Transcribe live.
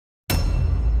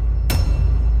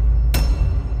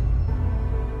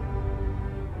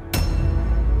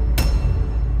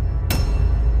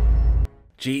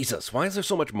Jesus, why is there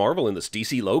so much Marvel in this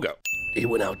DC logo? He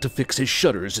went out to fix his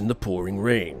shutters in the pouring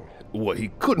rain. What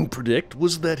he couldn't predict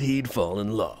was that he'd fall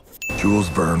in love. Jules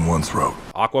Verne once wrote,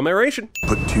 Aquamaration.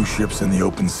 "Put two ships in the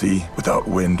open sea without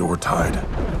wind or tide.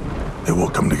 They will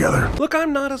come together." Look,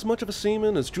 I'm not as much of a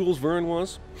seaman as Jules Verne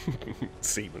was.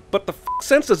 Seaman. But the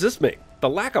sense does this make? The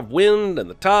lack of wind and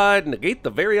the tide negate the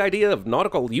very idea of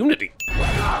nautical unity.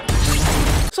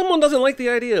 Someone doesn't like the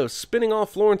idea of spinning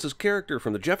off Florence's character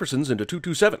from the Jeffersons into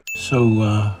 227. So,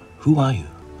 who are you?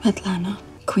 Atlanta,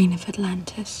 Queen of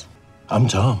Atlantis. I'm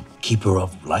Tom, keeper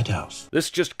of Lighthouse. This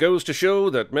just goes to show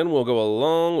that men will go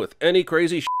along with any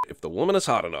crazy shit if the woman is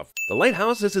hot enough. The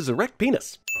lighthouse is his erect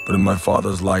penis. But in my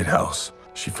father's lighthouse,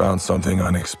 she found something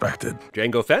unexpected.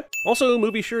 Django Fett? Also,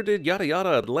 movie sure did yada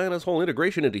yada Atlanta's whole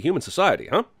integration into human society,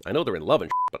 huh? I know they're in love and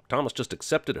shit, but Thomas just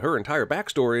accepted her entire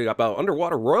backstory about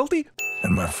underwater royalty?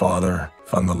 And my father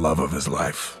found the love of his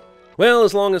life. Well,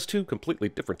 as long as two completely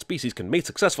different species can mate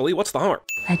successfully, what's the harm?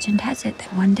 Legend has it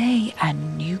that one day a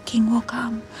new king will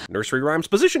come. Nursery rhymes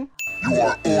position. You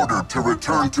are ordered to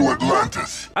return to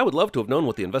Atlantis. I would love to have known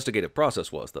what the investigative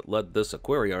process was that led this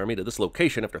Aquaria army to this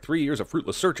location after 3 years of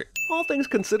fruitless searching. All things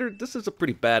considered, this is a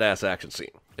pretty badass action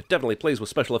scene. It definitely plays with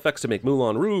special effects to make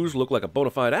Moulin Rouge look like a bona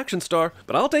fide action star,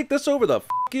 but I'll take this over the "f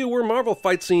you, we're Marvel"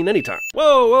 fight scene anytime.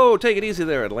 Whoa, whoa, take it easy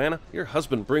there, Atlanta. Your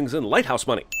husband brings in lighthouse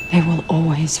money. They will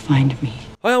always find me.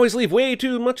 I always leave way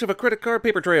too much of a credit card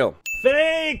paper trail.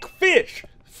 Fake fish!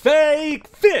 Fake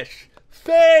fish!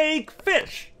 Fake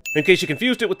fish! In case you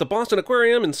confused it with the Boston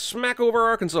Aquarium in Smackover,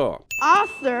 Arkansas.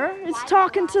 Arthur is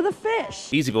talking to the fish.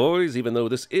 Easy boys, even though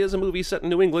this is a movie set in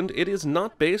New England, it is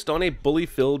not based on a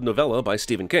bully-filled novella by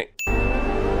Stephen King.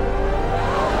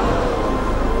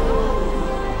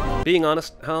 Being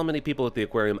honest, how many people at the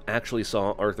aquarium actually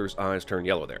saw Arthur's eyes turn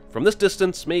yellow there? From this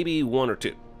distance, maybe one or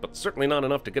two, but certainly not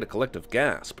enough to get a collective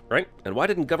gasp, right? And why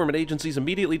didn't government agencies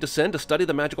immediately descend to study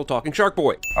the magical talking shark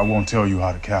boy? I won't tell you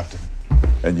how to captain,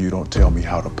 and you don't tell me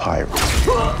how to pirate.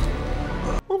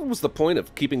 What was the point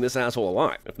of keeping this asshole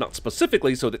alive, if not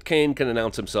specifically so that Kane can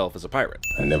announce himself as a pirate?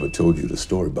 I never told you the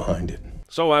story behind it.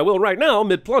 So I will right now,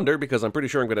 mid-plunder, because I'm pretty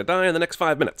sure I'm gonna die in the next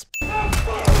 5 minutes.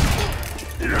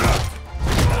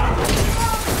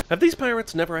 Have these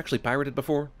pirates never actually pirated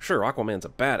before? Sure, Aquaman's a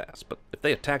badass, but if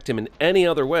they attacked him in any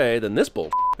other way than this bull,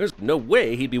 there's no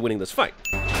way he'd be winning this fight.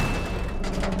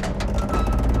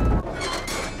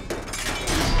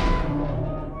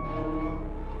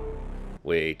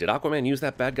 Wait, did Aquaman use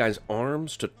that bad guy's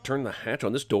arms to turn the hatch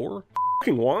on this door?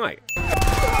 F***ing why?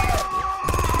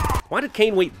 Why did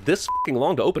Kane wait this f***ing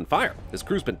long to open fire? His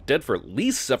crew's been dead for at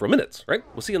least several minutes, right?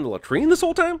 Was he in the latrine this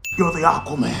whole time? You're the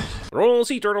Aquaman. Roll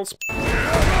sea turtles.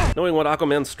 Knowing what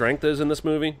Aquaman's strength is in this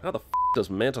movie, how the f*** does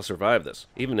Manta survive this?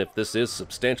 Even if this is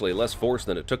substantially less force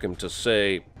than it took him to,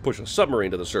 say, push a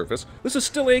submarine to the surface, this is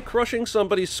still a crushing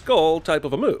somebody's skull type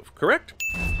of a move, correct?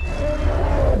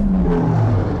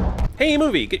 Hey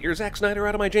movie, get your Zack Snyder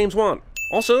out of my James Wan.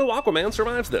 Also, Aquaman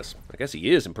survives this. I guess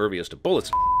he is impervious to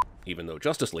bullets, even though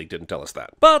Justice League didn't tell us that.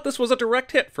 But this was a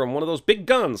direct hit from one of those big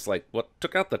guns, like what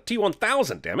took out the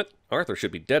T-1000, damn it. Arthur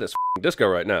should be dead as f***ing disco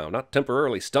right now, not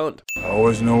temporarily stunned. I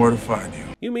always know where to find you.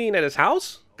 You mean at his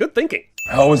house? Good thinking.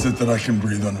 How is it that I can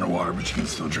breathe underwater, but you can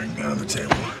still drink me under the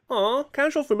table? Aw,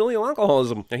 casual familial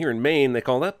alcoholism. Now here in Maine, they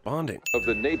call that bonding. Of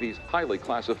the Navy's highly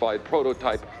classified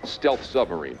prototype stealth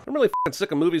submarine. I'm really f***ing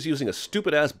sick of movies using a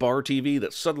stupid-ass bar TV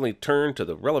that suddenly turned to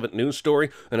the relevant news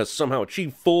story and has somehow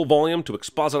achieved full volume to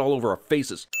exposit all over our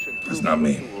faces. That's not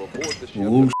me.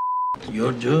 Oh,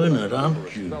 you're doing it,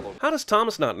 aren't you? How does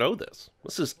Thomas not know this?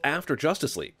 This is after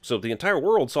Justice League, so the entire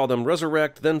world saw them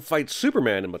resurrect, then fight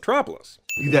Superman in Metropolis.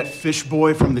 You that fish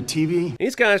boy from the TV?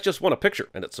 These guys just want a picture,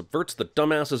 and it subverts the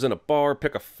dumbasses in a bar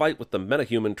pick a fight with the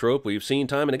metahuman trope we've seen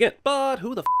time and again. But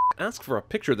who the f*** asks for a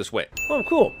picture this way? Oh,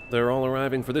 cool. They're all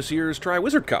arriving for this year's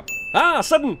Tri-Wizard Cup. Ah,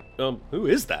 sudden! Who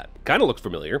is that? Kinda looks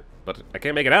familiar, but I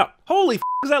can't make it out. Holy f***,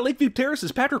 is that Lakeview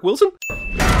Terrace's Patrick Wilson?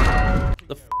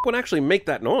 The f*** would actually make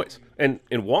that noise? And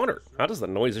in water, how does the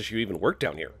noise issue even work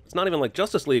down here? It's not even like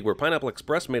Justice League where Pineapple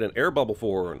Express made an air bubble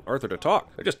for and Arthur to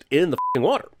talk. They're just in the f***ing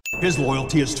water. His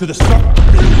loyalty is to the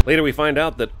sun. Later we find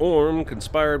out that Orm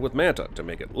conspired with Manta to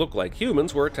make it look like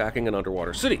humans were attacking an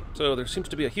underwater city. So there seems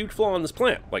to be a huge flaw in this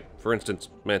plan. Like, for instance,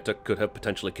 Manta could have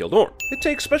potentially killed Orm. It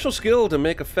takes special skill to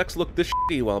make effects look this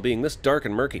shitty while being this dark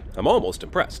and murky. I'm almost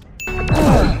impressed.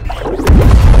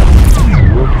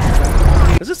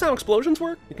 Is this how explosions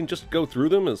work? You can just go through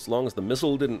them as long as the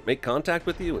missile didn't make contact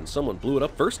with you and someone blew it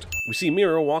up first? We see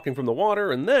Mira walking from the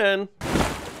water and then...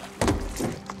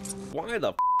 Why the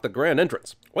f*** the grand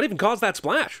entrance? What even caused that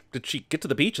splash? Did she get to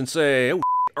the beach and say, oh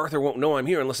Arthur won't know I'm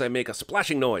here unless I make a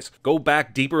splashing noise. Go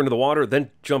back deeper into the water,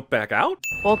 then jump back out?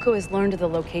 Volko has learned of the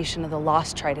location of the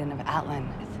lost trident of Atlan.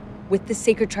 With the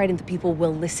sacred trident, the people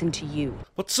will listen to you.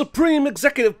 But supreme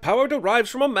executive power derives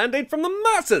from a mandate from the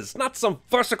masses, not some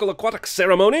farcical aquatic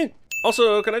ceremony.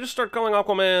 Also, can I just start calling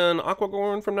Aquaman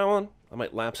Aquagorn from now on? I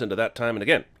might lapse into that time and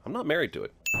again. I'm not married to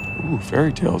it. Ooh,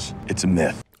 fairy tales. It's a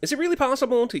myth. Is it really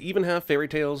possible to even have fairy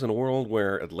tales in a world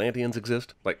where Atlanteans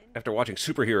exist? Like, after watching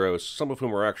superheroes, some of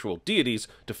whom are actual deities,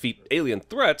 defeat alien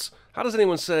threats, how does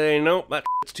anyone say, no, that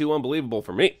shit's too unbelievable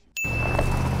for me?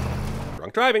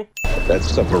 Drunk driving. That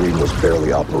submarine was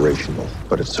barely operational,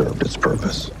 but it served its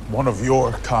purpose. One of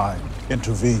your kind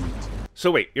intervened. So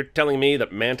wait, you're telling me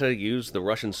that Manta used the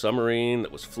Russian submarine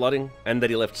that was flooding, and that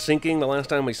he left sinking the last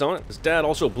time we saw it? His dad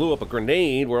also blew up a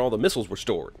grenade where all the missiles were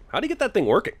stored. How'd he get that thing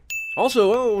working?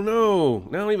 Also, oh no,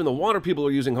 now even the water people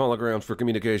are using holograms for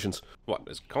communications. What,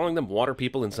 is calling them water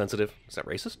people insensitive? Is that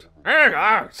racist?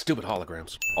 Stupid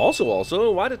holograms.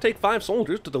 Also, why'd it take 5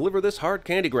 soldiers to deliver this hard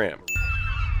candygram?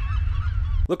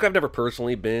 Look, I've never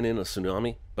personally been in a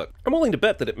tsunami, but I'm willing to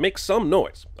bet that it makes some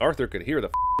noise. Arthur could hear the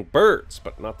f***ing birds,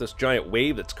 but not this giant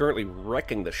wave that's currently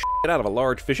wrecking the shit out of a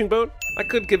large fishing boat. I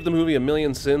could give the movie a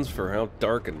million sins for how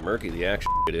dark and murky the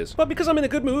action it is, but because I'm in a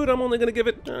good mood, I'm only gonna give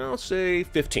it, I'll say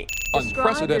 15.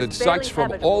 Unprecedented sights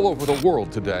from all over the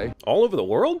world today. All over the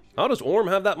world? How does Orm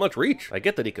have that much reach? I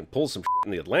get that he can pull some shit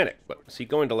in the Atlantic, but is he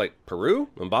going to, like, Peru,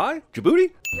 Mumbai,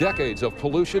 Djibouti? Decades of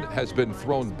pollution has been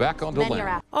thrown back onto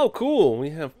land. Oh, cool.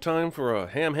 We have time for a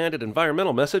ham-handed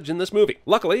environmental message in this movie.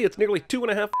 Luckily, it's nearly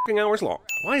 2.5 fucking hours long.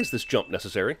 Why is this jump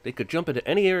necessary? They could jump into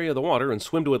any area of the water and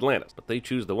swim to Atlantis, but they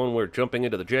choose the one where jumping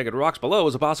into the jagged rocks below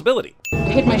is a possibility. I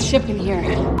hid my ship in here.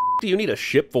 What do you need a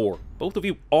ship for? Both of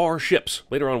you are ships.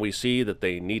 Later on we see that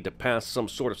they need to pass some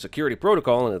sort of security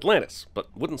protocol in Atlantis, but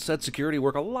wouldn't said security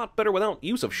work a lot better without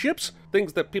use of ships?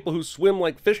 Things that people who swim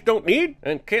like fish don't need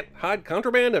and can't hide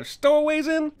contraband or stowaways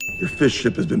in? Your fish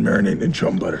ship has been marinating in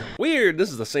chum butter. Weird, this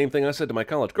is the same thing I said to my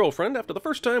college girlfriend after the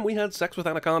first time we had sex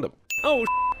without a condom. Oh,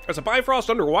 there's a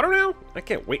Bifrost underwater now? I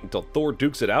can't wait until Thor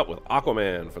dukes it out with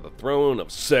Aquaman for the throne of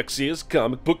sexiest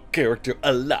comic book character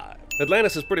alive.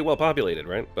 Atlantis is pretty well populated,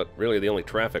 right? But really the only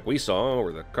traffic we saw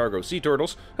were the cargo sea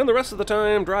turtles, and the rest of the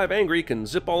time Drive Angry can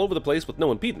zip all over the place with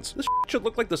no impedance. This should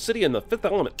look like the city in The Fifth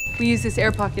Element. We use this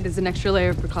air pocket as an extra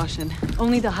layer of precaution.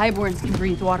 Only the highborns can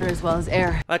breathe water as well as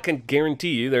air. I can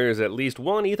guarantee you there's at least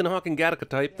one Ethan Hawke Gattaca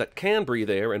type that can breathe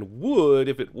air and would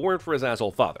if it weren't for his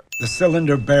asshole father. The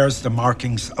cylinder bears the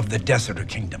markings of the Deserter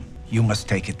Kingdom. You must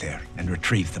take it there and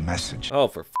retrieve the message. Oh,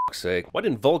 for fuck's sake. Why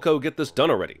didn't Volko get this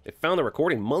done already? They found the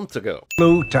recording months ago.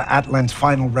 Clue to Atlan's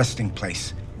final resting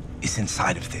place is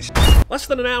inside of this. Less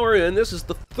than an hour in, this is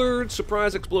the 3rd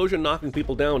surprise explosion knocking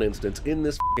people down instance in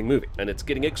this fucking movie, and it's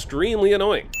getting extremely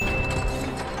annoying.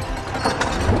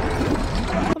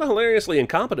 What a hilariously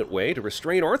incompetent way to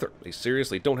restrain Arthur. They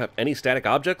seriously don't have any static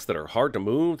objects that are hard to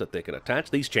move that they can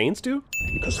attach these chains to?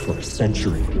 Because for a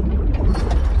century,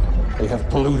 they have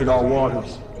polluted our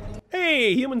waters.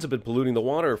 Hey, humans have been polluting the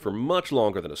water for much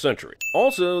longer than a century.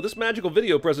 Also, this magical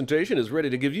video presentation is ready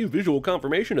to give you visual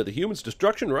confirmation of the human's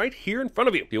destruction right here in front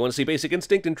of you. Do you want to see Basic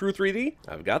Instinct in true 3D?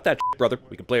 I've got that shit, brother.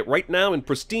 We can play it right now in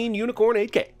pristine unicorn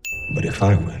 8K. But if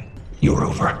I win, you're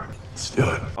over. Let's do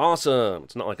it. Awesome.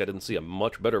 It's not like I didn't see a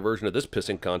much better version of this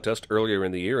pissing contest earlier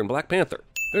in the year in Black Panther.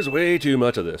 There's way too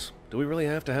much of this. Do we really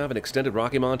have to have an extended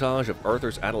Rocky montage of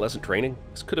Arthur's adolescent training?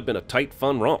 This could have been a tight,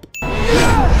 fun romp.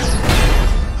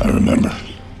 I remember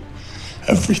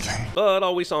everything. But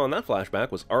all we saw in that flashback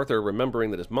was Arthur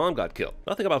remembering that his mom got killed.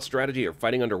 Nothing about strategy or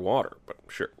fighting underwater, but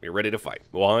sure, you're ready to fight.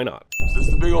 Why not? Is this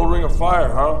the big old ring of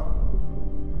fire, huh?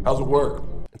 How's it work?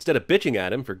 Instead of bitching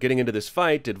at him for getting into this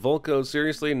fight, did Volko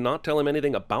seriously not tell him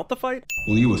anything about the fight?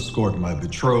 Will you escort my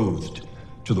betrothed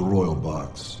to the royal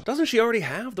box? Doesn't she already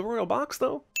have the royal box,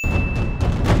 though?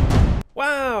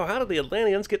 Wow, how did the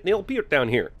Atlanteans get Neil Peart down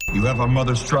here? You have our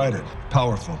mother's trident.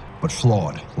 Powerful, but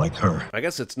flawed, like her. I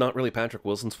guess it's not really Patrick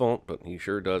Wilson's fault, but he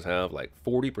sure does have like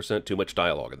 40% too much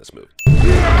dialogue in this movie.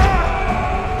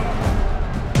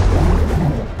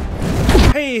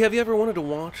 Hey, have you ever wanted to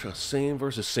watch a same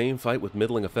versus same fight with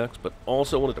middling effects, but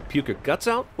also wanted to puke your guts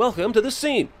out? Welcome to this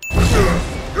scene.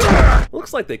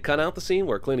 Looks like they cut out the scene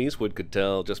where Clint Eastwood could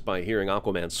tell just by hearing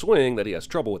Aquaman swing that he has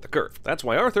trouble with the curve. That's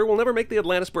why Arthur will never make the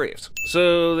Atlantis Braves.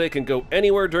 So they can go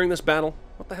anywhere during this battle?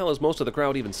 What the hell is most of the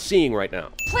crowd even seeing right now?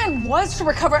 Plan was to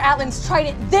recover Atlan's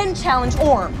trident, then challenge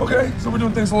Orm. Okay, so we're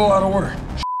doing things a little out of order.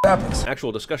 happens?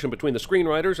 Actual discussion between the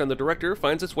screenwriters and the director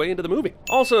finds its way into the movie.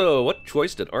 Also, what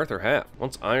choice did Arthur have?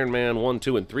 Once Iron Man 1,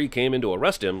 2, and 3 came in to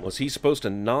arrest him, was he supposed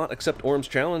to not accept Orm's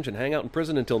challenge and hang out in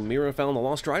prison until Mira found the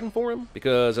lost trident for him?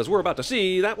 Because, as we're about to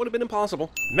see, that would have been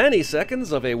impossible. Many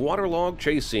seconds of a waterlogged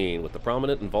chase scene with the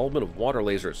prominent involvement of water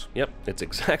lasers. Yep, it's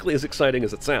exactly as exciting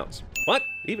as it sounds. What?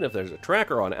 Even if there's a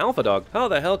tracker on Alpha Dog, how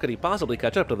the hell could he possibly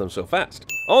catch up to them so fast?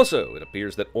 Also, it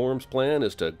appears that Orm's plan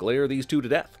is to glare these two to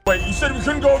death. Wait, you said we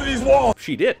couldn't go over these walls!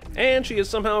 She did, and she is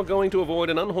somehow going to avoid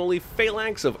an unholy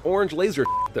phalanx of orange laser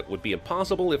that would be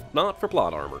impossible if not for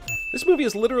plot armor. This movie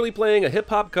is literally playing a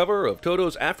hip-hop cover of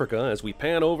Toto's Africa as we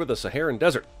pan over the Saharan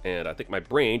desert, and I think my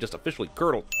brain just officially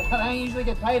curdled. I usually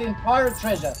get paid in pirate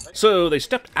treasure. So they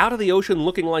stepped out of the ocean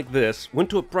looking like this, went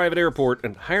to a private airport,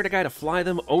 and hired a guy to fly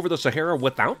them over the Sahara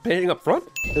without paying up front?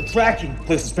 The tracking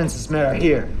places Princess Mara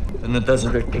here in the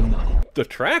Desert Kingdom. The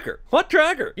tracker? What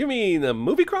tracker? You mean the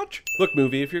movie crotch? Look,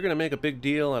 movie, if you're gonna make a big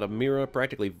deal out of Mira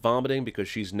practically vomiting because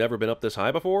she's never been up this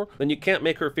high before, then you can't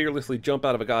make her fearlessly jump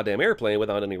out of a goddamn airplane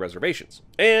without any reservations.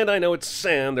 And I know it's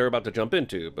sand they're about to jump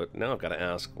into, but now I've gotta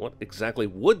ask, what exactly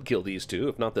would kill these two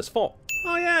if not this fall?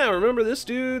 Oh yeah, remember this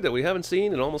dude that we haven't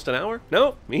seen in almost an hour?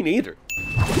 No, me neither.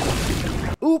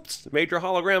 Oops, major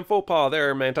hologram faux pas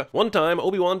there, Manta. One time,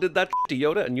 Obi-Wan did that to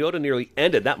Yoda, and Yoda nearly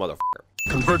ended that motherfucker.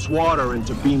 Converts water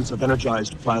into beams of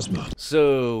energized plasma.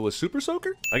 So, a super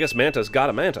soaker? I guess Manta's got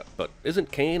a Manta, but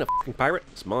isn't Kane a f***ing pirate?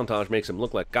 This montage makes him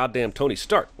look like goddamn Tony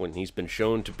Stark when he's been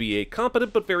shown to be a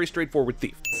competent but very straightforward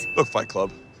thief. Look, Fight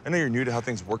Club, I know you're new to how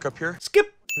things work up here.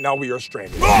 Skip! Now we are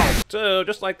stranded. So,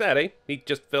 just like that, eh? He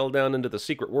just fell down into the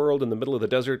secret world in the middle of the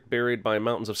desert, buried by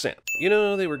mountains of sand. You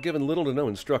know, they were given little to no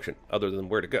instruction, other than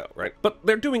where to go, right? But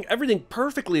they're doing everything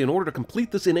perfectly in order to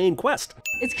complete this inane quest.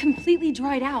 It's completely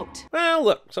dried out. Well,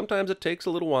 look, sometimes it takes a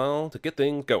little while to get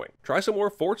things going. Try some more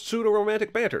forced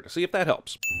pseudo-romantic banter to see if that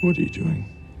helps. What are you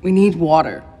doing? We need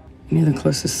water near the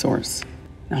closest source.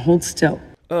 Now hold still.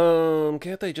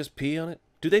 Can't they just pee on it?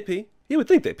 Do they pee? You would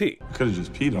think they pee. Could have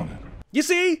just peed on it. You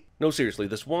see? No, seriously,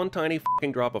 this one tiny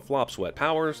fucking drop of flop sweat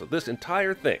powers this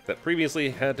entire thing that previously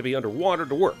had to be underwater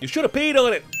to work. You should have peed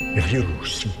on it! If you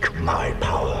seek my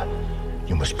power,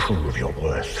 you must prove your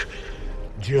worth.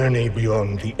 Journey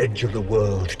beyond the edge of the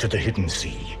world to the hidden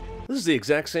sea. This is the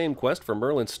exact same quest for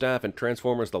Merlin's staff in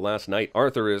Transformers The Last Knight.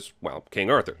 Arthur is, well,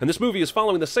 King Arthur. And this movie is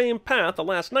following the same path The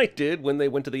Last Knight did when they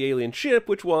went to the alien ship,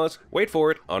 which was, wait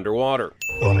for it, underwater.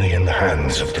 Only in the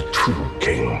hands of the true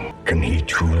king can he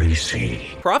truly see.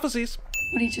 Prophecies.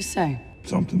 What did you just say?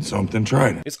 Something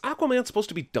trident. Is Aquaman supposed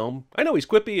to be dumb? I know he's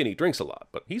quippy and he drinks a lot,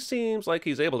 but he seems like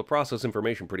he's able to process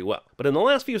information pretty well. But in the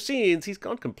last few scenes, he's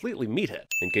gone completely meathead.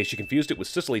 In case you confused it with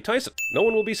Cicely Tyson, no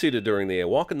one will be seated during the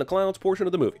Walk in the Clouds portion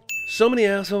of the movie. So many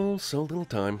assholes, so little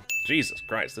time. Jesus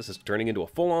Christ, this is turning into a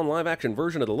full-on live-action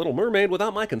version of The Little Mermaid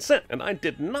without my consent, and I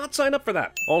did not sign up for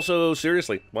that. Also,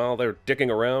 seriously, while they're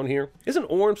dicking around here, isn't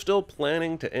Orm still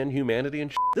planning to end humanity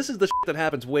and shit? This is the shit that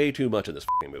happens way too much in this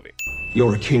f***ing movie.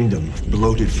 You're a kingdom of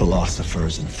bloated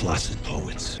philosophers and flaccid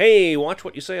poets. Hey, watch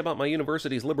what you say about my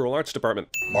university's liberal arts department.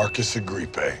 Marcus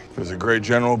Agrippe. He was a great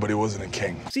general, but he wasn't a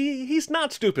king. See, he's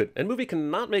not stupid, and movie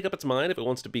cannot make up its mind if it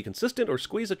wants to be consistent or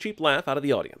squeeze a cheap laugh out of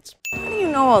the audience. How do you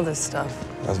know all this stuff?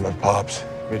 That's my pops.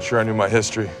 Made sure I knew my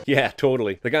history. Yeah,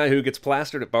 totally. The guy who gets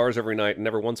plastered at bars every night and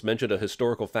never once mentioned a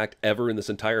historical fact ever in this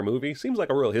entire movie seems like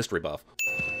a real history buff.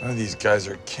 None of these guys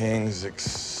are kings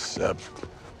except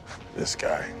this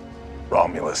guy,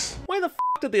 Romulus. Why the f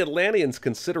did the Atlanteans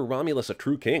consider Romulus a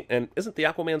true king? And isn't the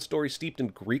Aquaman story steeped in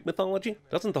Greek mythology?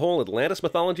 Doesn't the whole Atlantis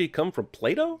mythology come from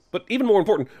Plato? But even more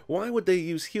important, why would they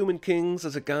use human kings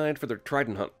as a guide for their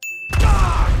trident hunt?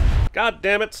 God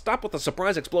damn it, stop with the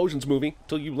surprise explosions movie.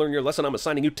 Till you learn your lesson, I'm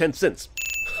assigning you 10 cents.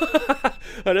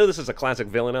 I know this is a classic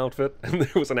villain outfit, and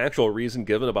there was an actual reason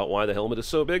given about why the helmet is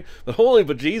so big, but holy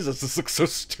bejesus, this looks so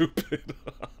stupid.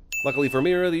 Luckily for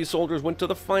Mira, these soldiers went to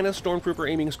the finest stormtrooper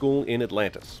aiming school in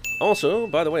Atlantis. Also,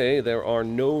 by the way, there are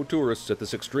no tourists at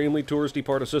this extremely touristy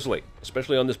part of Sicily,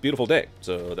 especially on this beautiful day,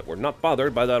 so that we're not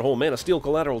bothered by that whole Man of Steel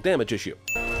collateral damage issue.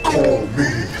 Call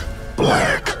me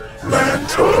Black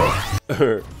Manta.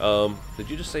 Did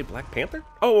you just say Black Panther?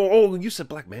 Oh, you said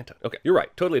Black Manta. Okay, you're right,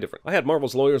 totally different. I had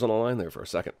Marvel's lawyers on the line there for a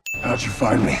second. How'd you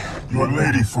find me? Your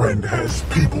lady friend has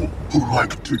people who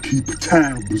like to keep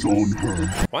tabs on her.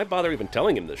 Why bother even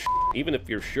telling him this shit, even if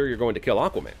you're sure you're going to kill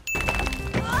Aquaman?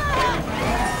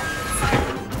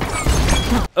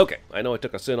 Okay, I know I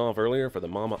took a sin off earlier for the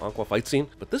Mama Aqua fight scene,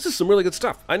 but this is some really good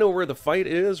stuff. I know where the fight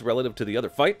is relative to the other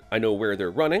fight, I know where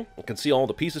they're running, I can see all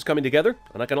the pieces coming together,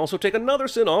 and I can also take another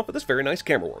sin off with this very nice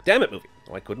camera work. Damn it, movie,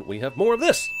 why couldn't we have more of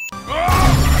this?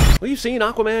 We've seen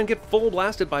Aquaman get full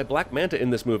blasted by Black Manta in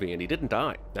this movie, and he didn't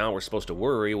die. Now we're supposed to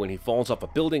worry when he falls off a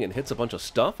building and hits a bunch of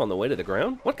stuff on the way to the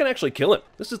ground? What can actually kill him?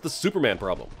 This is the Superman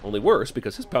problem. Only worse,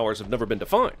 because his powers have never been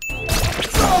defined.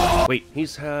 Wait,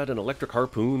 he's had an electric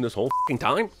harpoon this whole f***ing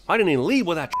time? Why didn't he leave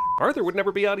with that shit? Arthur would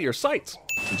never be out of your sights.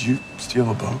 Did you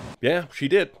steal a boat? Yeah, she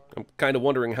did. I'm kind of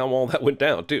wondering how all that went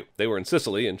down, too. They were in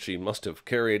Sicily, and she must have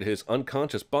carried his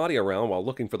unconscious body around while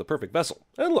looking for the perfect vessel.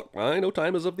 And look, I know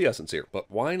time is of the essence here, but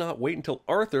why not wait until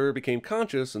Arthur became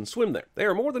conscious and swim there? They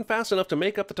are more than fast enough to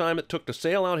make up the time it took to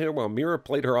sail out here while Mira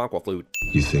played her aqua flute.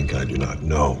 You think I do not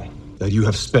know that you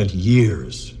have spent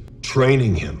years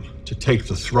training him to take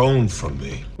the throne from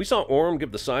me? We saw Orm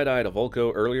give the side-eye to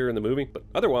Vulko earlier in the movie, but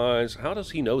otherwise, how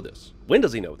does he know this? When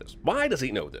does he know this? Why does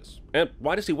he know this? And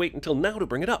why does he wait until now to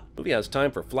bring it up? The movie has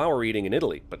time for flower eating in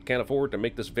Italy, but can't afford to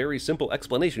make this very simple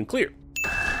explanation clear.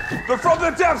 They're from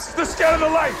the depths! They're scared of the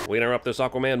light! We interrupt this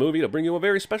Aquaman movie to bring you a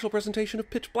very special presentation of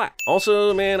Pitch Black.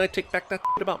 Also, man, I take back that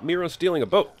shit about Mira stealing a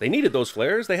boat. They needed those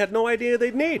flares they had no idea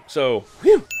they'd need. So,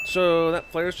 whew. So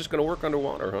that flare's just gonna work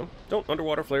underwater, huh? Don't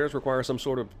underwater flares require some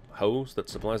sort of hose that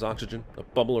supplies oxygen, a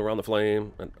bubble around the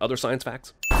flame, and other science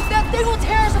facts? That thing will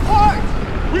tear us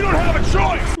apart! We don't have a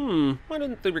choice! Why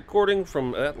didn't the recording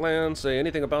from Atlan say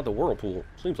anything about the whirlpool?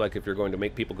 Seems like if you're going to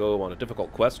make people go on a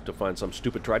difficult quest to find some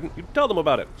stupid trident, you'd tell them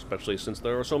about it, especially since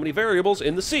there are so many variables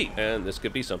in the sea, and this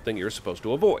could be something you're supposed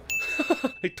to avoid.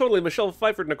 They totally Michelle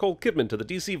Pfeiffered Nicole Kidman to the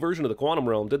DC version of the Quantum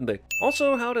Realm, didn't they?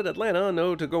 Also, how did Atlanta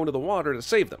know to go into the water to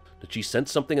save them? Did she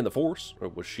sense something in the Force, or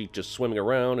was she just swimming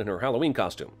around in her Halloween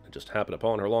costume and just happened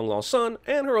upon her long-lost son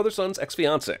and her other son's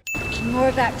ex-fiancé? King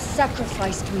Orvac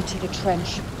sacrificed me to the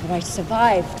trench, but I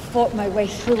survived, fought my way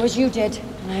through as you did,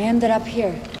 and I ended up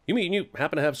here. You mean you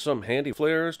happen to have some handy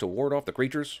flares to ward off the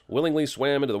creatures? Willingly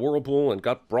swam into the whirlpool and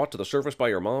got brought to the surface by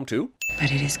your mom, too?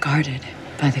 But it is guarded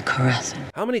by the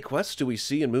Karathan. How many quests do we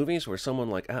see in movies where someone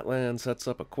like Atlan sets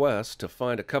up a quest to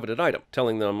find a coveted item,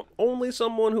 telling them only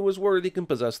someone who is worthy can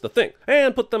possess the thing,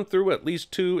 and put them through at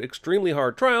least 2 extremely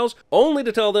hard trials, only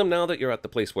to tell them now that you're at the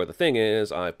place where the thing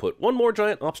is, I've put one more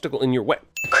giant obstacle in your way.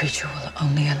 The creature will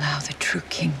only allow the true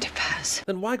king to pass.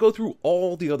 Then why go through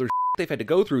all the other they've had to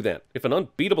go through then? If an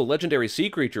unbeatable legendary sea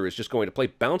creature is just going to play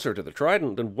bouncer to the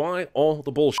trident, then why all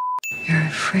the bullshit? You're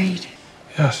afraid?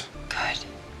 Yes. Good.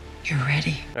 You're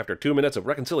ready. After 2 minutes of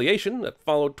reconciliation that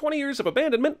followed 20 years of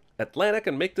abandonment, Atlanta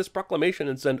can make this proclamation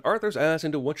and send Arthur's ass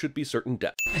into what should be certain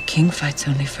death. A king fights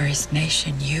only for his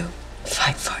nation. You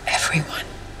fight for everyone.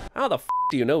 How the f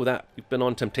do you know that? You've been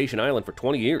on Temptation Island for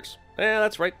 20 years. Yeah,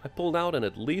 that's right. I pulled out an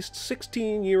at least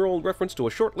 16-year-old reference to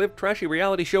a short-lived trashy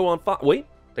reality show on Fox. Wait,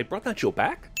 they brought that show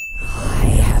back? I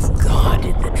have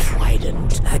guarded the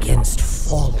trident against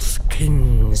false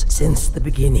kings since the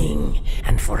beginning,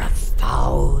 and for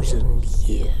 1,000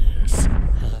 years.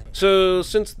 So,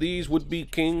 since these would-be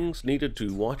kings needed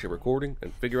to watch a recording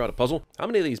and figure out a puzzle, how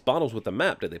many of these bottles with the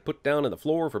map did they put down on the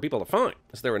floor for people to find?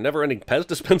 Is there a never-ending Pez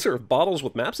dispenser of bottles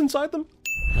with maps inside them?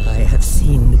 I have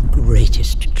seen the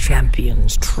greatest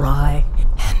champions try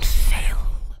and fail.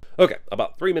 Okay,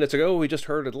 about 3 minutes ago, we just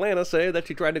heard Atlanta say that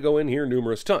she tried to go in here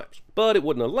numerous times, but it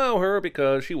wouldn't allow her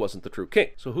because she wasn't the true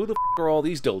king. So who the f are all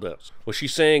these dildos? Was she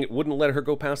saying it wouldn't let her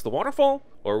go past the waterfall?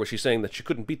 Or was she saying that she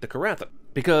couldn't beat the Karathan?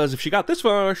 Because if she got this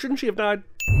far, shouldn't she have died?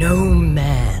 No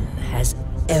man has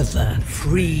ever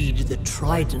freed the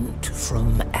trident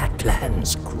from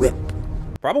Atlan's grip.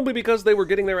 Probably because they were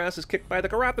getting their asses kicked by the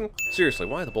Karathan. Seriously,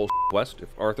 why the bullshit quest if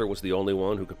Arthur was the only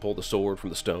one who could pull the sword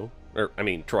from the stone?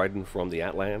 Trident from the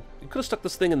Atlan. You could have stuck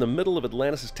this thing in the middle of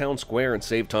Atlantis' town square and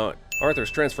saved time.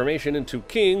 Arthur's transformation into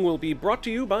king will be brought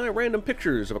to you by random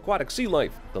pictures of aquatic sea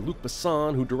life. The Luc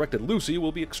Besson who directed Lucy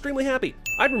will be extremely happy.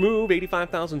 I'd remove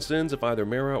 85,000 sins if either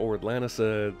Mara or Atlanta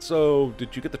said, "So,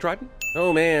 did you get the trident?"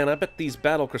 Oh man, I bet these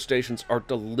battle crustaceans are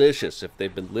delicious if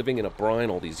they've been living in a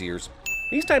brine all these years.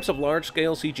 These types of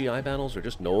large-scale CGI battles are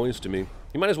just noise to me.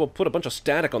 You might as well put a bunch of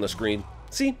static on the screen.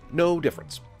 See? No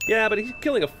difference. Yeah, but he's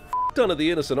killing a ton of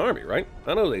the innocent army, right?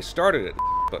 I know they started it,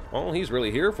 but all he's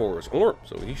really here for is Orm,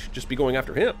 so he should just be going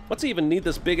after him. What's he even need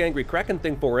this big angry Kraken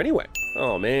thing for anyway?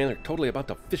 Oh man, they're totally about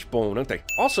to fishbone, aren't they?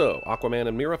 Also, Aquaman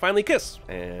and Mira finally kiss,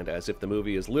 and as if the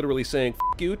movie is literally saying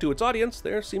 "f*** you" to its audience,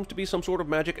 there seems to be some sort of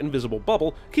magic invisible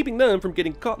bubble keeping them from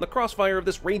getting caught in the crossfire of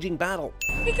this raging battle.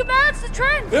 He commands the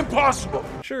trend! Impossible!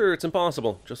 Sure, it's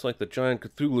impossible, just like the giant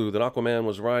Cthulhu that Aquaman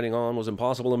was riding on was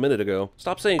impossible a minute ago.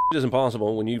 Stop saying is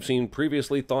impossible when you've seen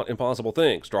previously thought impossible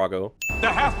things, Drago.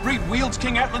 The half-breed wields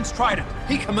King Atlan's trident.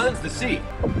 He commands the sea.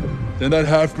 then that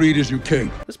half-breed is your king.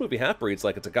 This movie Half-Breed's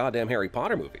like it's a goddamn Harry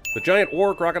Potter movie. The giant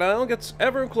war crocodile gets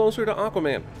ever closer to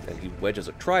Aquaman, and he wedges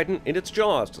a trident in its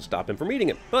jaws to stop him from eating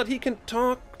him. But he can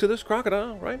talk to this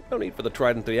crocodile, right? No need for the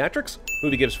trident theatrics.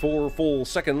 Movie gives 4 full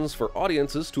seconds for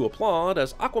audiences to applaud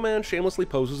as Aquaman shamelessly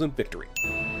poses in victory.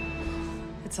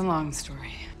 It's a long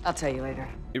story. I'll tell you later.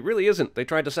 It really isn't. They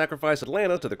tried to sacrifice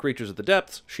Atlanta to the creatures of the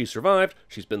depths. She survived.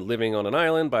 She's been living on an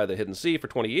island by the hidden sea for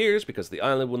 20 years because the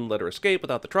island wouldn't let her escape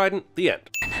without the trident. The end.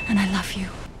 And I love you,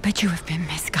 but you have been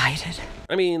misguided.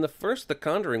 I mean, the first The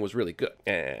Conjuring was really good,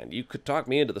 and you could talk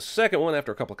me into the second one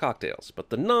after a couple of cocktails, but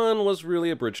The Nun was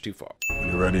really a bridge too far. When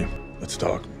you're ready, let's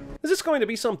talk. Is this going to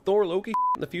be some Thor Loki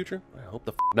in the future? I hope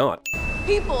the not.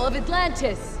 People of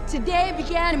Atlantis, today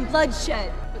began in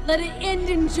bloodshed, but let it end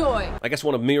in joy. I guess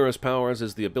one of Mira's powers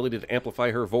is the ability to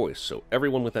amplify her voice, so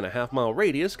everyone within a half-mile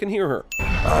radius can hear her.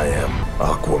 I am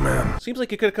Aquaman. Seems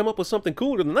like you could have come up with something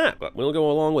cooler than that, but we'll go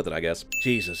along with it, I guess.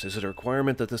 Jesus, is it a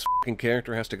requirement that this f***ing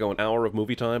character has to go an hour of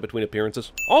movie time between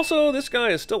appearances? Also, this guy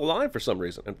is still alive for some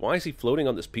reason, and why is he floating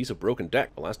on this piece of broken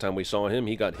deck? The last time we saw him,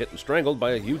 he got hit and strangled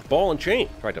by a huge ball and chain.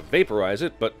 Tried to vaporize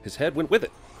it, but his head went with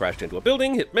it. Crashed into a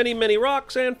building, hit many, many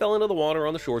rocks, and fell into the water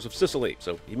on the shores of Sicily.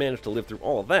 So he managed to live through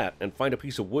all of that and find a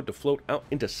piece of wood to float out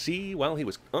into sea while he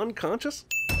was unconscious?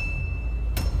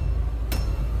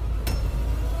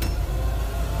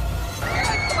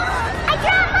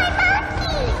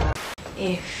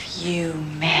 If you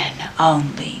men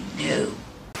only knew.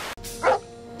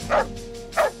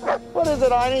 What is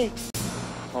it, Arnie?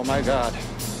 Oh my God.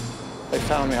 They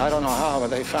found me. I don't know how,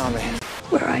 but they found me.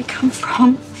 Where I come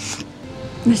from,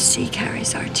 the sea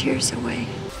carries our tears away.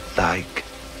 Like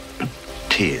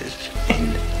tears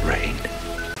in rain.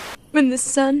 When the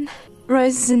sun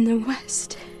rises in the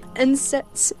west and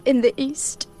sets in the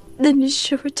east, then you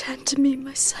shall return to me,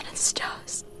 my sun and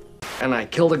stars. And I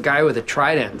killed a guy with a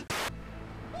trident.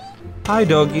 Hi,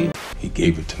 doggy. He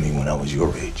gave it to me when I was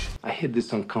your age. I hid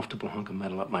this uncomfortable hunk of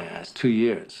metal up my ass 2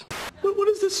 years. What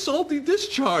is this salty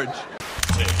discharge?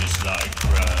 Taste like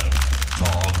crab,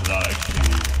 talk like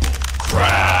people.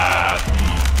 Crab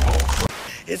people.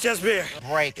 It's just beer.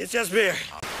 Break. It's just beer.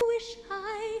 Wish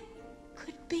I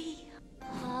could be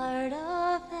part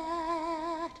of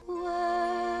that world.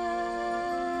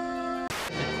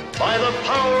 By the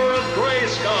power of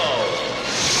Grayskull.